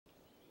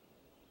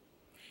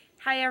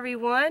Hi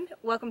everyone,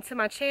 welcome to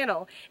my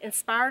channel,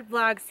 Inspired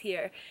Vlogs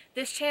here.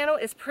 This channel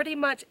is pretty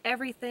much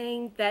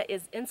everything that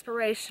is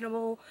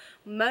inspirational,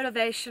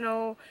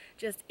 motivational,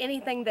 just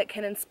anything that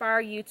can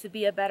inspire you to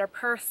be a better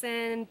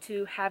person,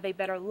 to have a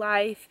better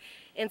life,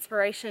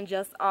 inspiration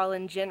just all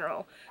in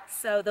general.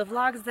 So the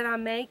vlogs that I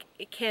make,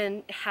 it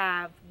can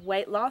have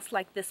weight loss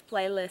like this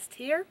playlist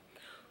here,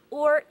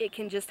 or it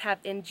can just have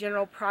in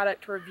general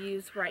product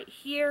reviews right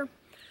here,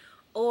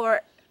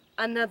 or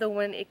another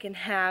one it can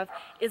have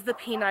is the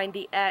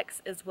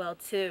P90X as well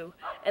too.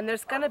 And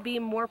there's going to be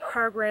more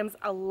programs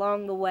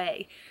along the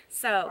way.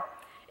 So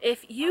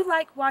if you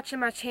like watching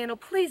my channel,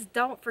 please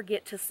don't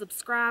forget to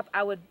subscribe.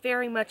 I would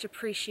very much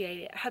appreciate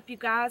it. I hope you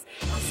guys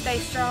stay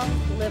strong,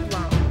 live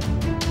long.